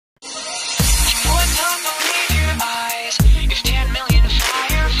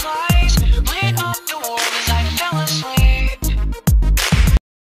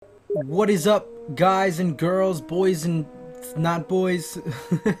What is up, guys and girls, boys and not boys?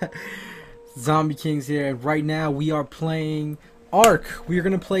 Zombie Kings here, and right now we are playing Ark. We are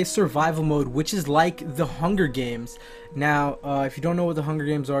going to play survival mode, which is like the Hunger Games. Now, if you don't know what the Hunger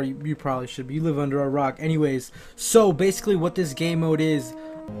Games are, you probably should, but you live under a rock. Anyways, so basically what this game mode is...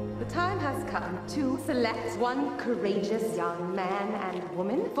 The time has come to select one courageous young man and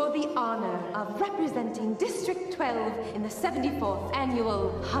woman for the honor of representing District 12 in the 74th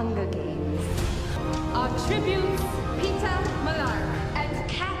Annual Hunger Games. Our tributes, Peter Malark and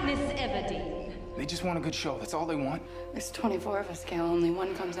Katniss Everdeen. They just want a good show, that's all they want. There's 24 of us, Gail. Only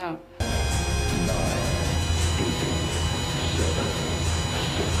one comes out. 9, 8, 7,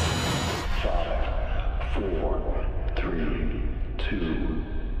 6, 5, 4, 3, 2,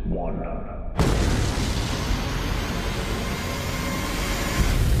 1.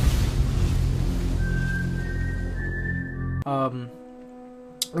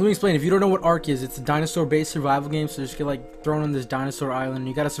 Let me explain. If you don't know what Ark is, it's a dinosaur-based survival game. So you just get like thrown on this dinosaur island.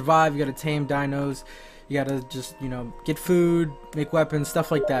 You gotta survive. You gotta tame dinos. You gotta just, you know, get food, make weapons, stuff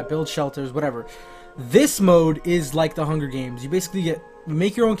like that. Build shelters, whatever. This mode is like the Hunger Games. You basically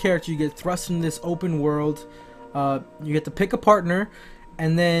make your own character. You get thrust into this open world. You get to pick a partner,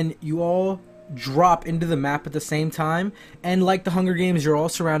 and then you all drop into the map at the same time. And like the Hunger Games, you're all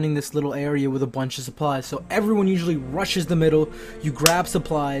surrounding this little area with a bunch of supplies. So everyone usually rushes the middle. You grab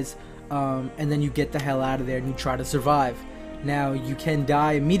supplies, and then you get the hell out of there and you try to survive. Now you can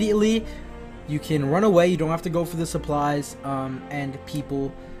die immediately. You can run away. You don't have to go for the supplies, and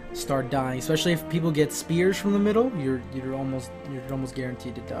people start dying. Especially if people get spears from the middle, you're almost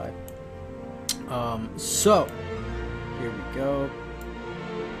guaranteed to die. So here we go.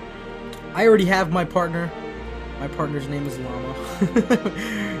 I already have my partner. My partner's name is Llama.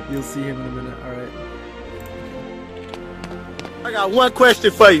 You'll see him in a minute. Alright. I got one question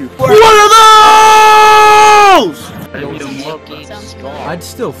for you. What are those? I'd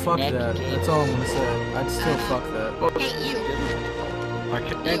still fuck that. That's all I'm gonna say. I'd still fuck that. I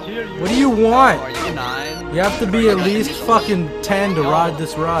can't hear you. What do you want? Are you 9? You have to be at least fucking 10 to ride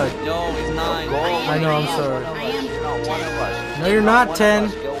this ride. No, he's 9. I know, I'm sorry. You're not one of us. No, you're not 10.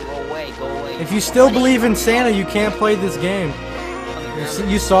 Go away, go away. If you still believe in Santa, you can't play this game.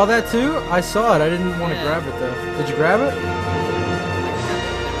 You saw that too? I saw it. I didn't want to grab it though. Did you grab it?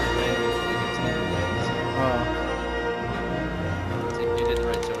 You did the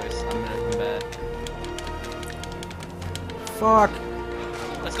right choice. I'm gonna combat. Fuck.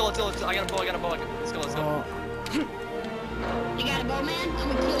 Let's go. I got a bow. Let's go. You got a bow, man? I'm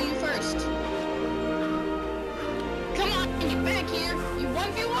gonna kill you first. Come on, get back here. You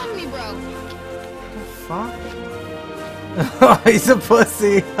 1v1 me, bro. Fuck. He's a pussy.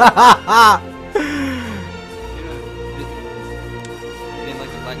 You didn't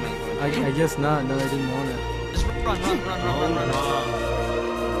like the black man. I guess not. No, I didn't want it. Just run.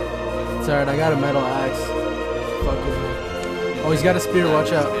 It's alright. I got a metal axe. Fuck with me. Oh, he's got a spear.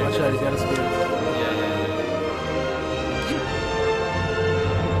 Watch out. Watch out. He's got a spear. Yeah.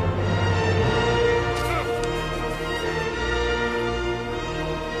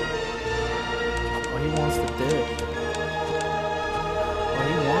 Oh, he wants the dick. Oh,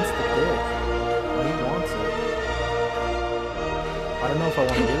 he wants the dick. Oh, he wants it. I don't know if I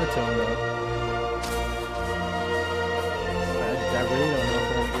want to give it to him, though. I really don't know if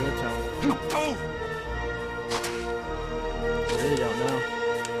I want to give it to him. I really don't know.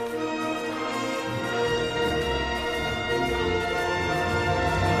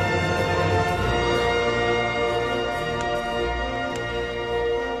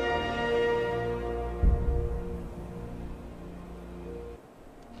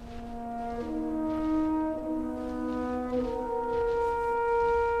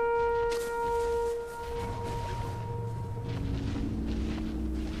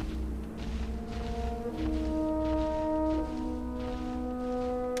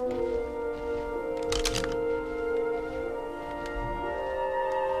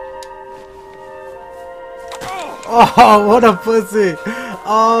 Oh, what a pussy!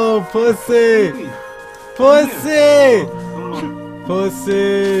 Oh, pussy! Pussy!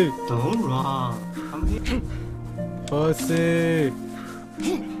 Pussy! Don't run. Come here. Pussy!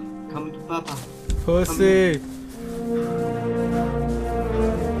 Come to Papa. Pussy!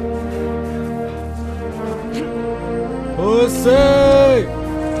 Pussy!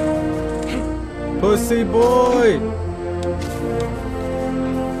 Pussy boy!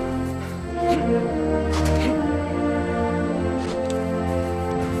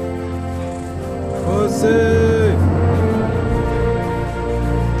 Pussy!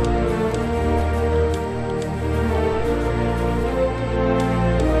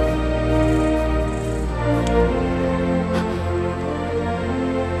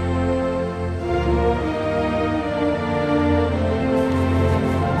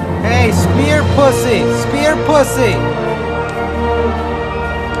 pussy! Spear pussy!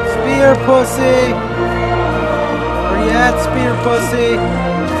 Spear pussy! Where you at, spear pussy?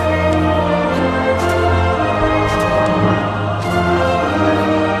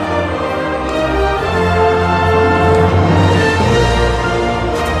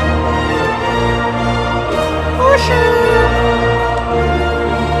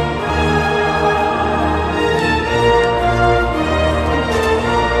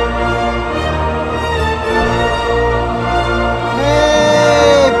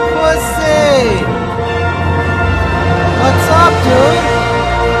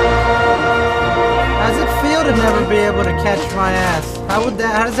 Be able to catch my ass. How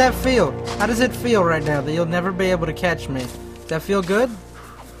does that feel? How does it feel right now that you'll never be able to catch me? Does that feel good?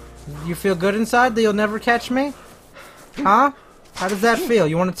 You feel good inside that you'll never catch me? Huh? How does that feel?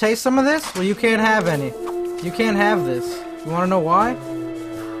 You want to taste some of this? Well, you can't have any. You can't have this. You want to know why?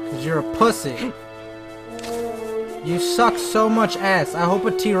 Because you're a pussy. You suck so much ass. I hope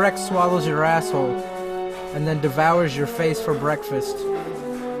a T-Rex swallows your asshole and then devours your face for breakfast.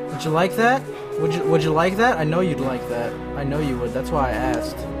 Would you like that? Would you like that? I know you'd like that. I know you would. That's why I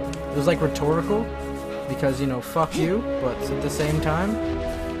asked. It was like rhetorical because, you know, fuck you, but at the same time,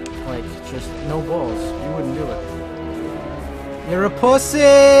 like, just no balls. You wouldn't do it. You're a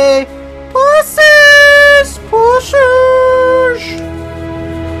pussy! Pussies! Pussies!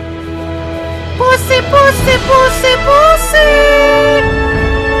 Pussy, pussy, pussy, pussy!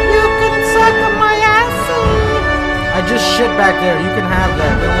 You can suck on my ass! I just shit back there. You can have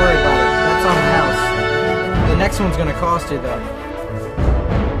that. Don't worry about it. That's on the house. The next one's gonna cost you though. Really?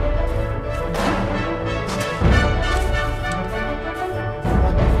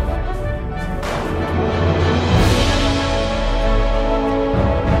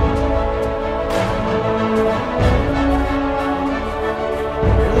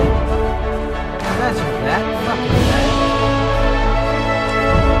 That's that fucking bad.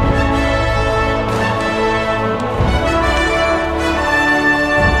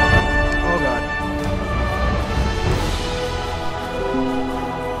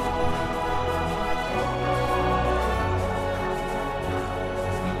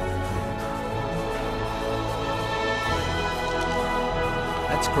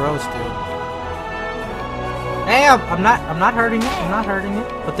 That's gross, dude. Hey, I'm not hurting it. I'm not hurting it.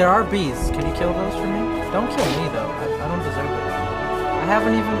 But there are bees. Can you kill those for me? Don't kill me though. I don't deserve it. I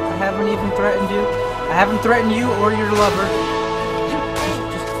haven't even threatened you. I haven't threatened you or your lover.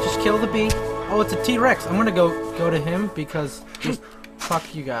 Just kill the bee. Oh, it's a T-Rex. I'm gonna go to him because just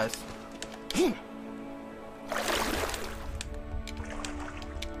fuck you guys.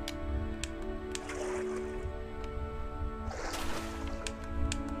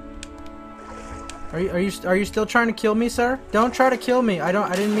 Are you still trying to kill me, sir? Don't try to kill me. I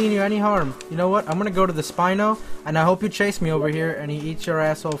didn't mean you any harm. You know what? I'm gonna go to the Spino, and I hope you chase me over here and he eats your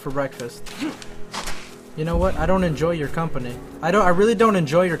asshole for breakfast. You know what? I don't enjoy your company. I really don't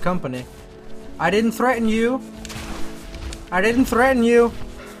enjoy your company. I didn't threaten you. I didn't threaten you.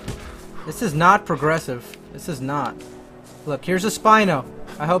 This is not progressive. This is not. Look, here's a Spino.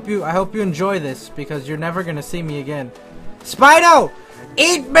 I hope you enjoy this because you're never gonna see me again. Spino!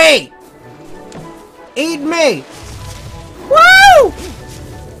 Eat me! Eat me! Woo!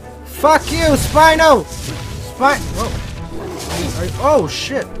 Fuck you, Spino! Whoa. Oh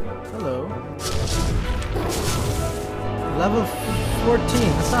shit. Hello. Level 14.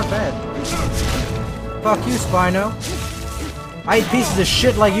 That's not bad. Fuck you, Spino. I eat pieces of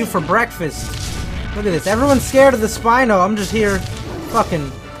shit like you for breakfast. Look at this. Everyone's scared of the Spino. I'm just here fucking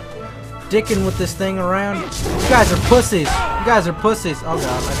dicking with this thing around. You guys are pussies. You guys are pussies. Oh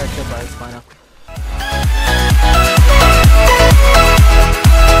god, I got killed by a Spino.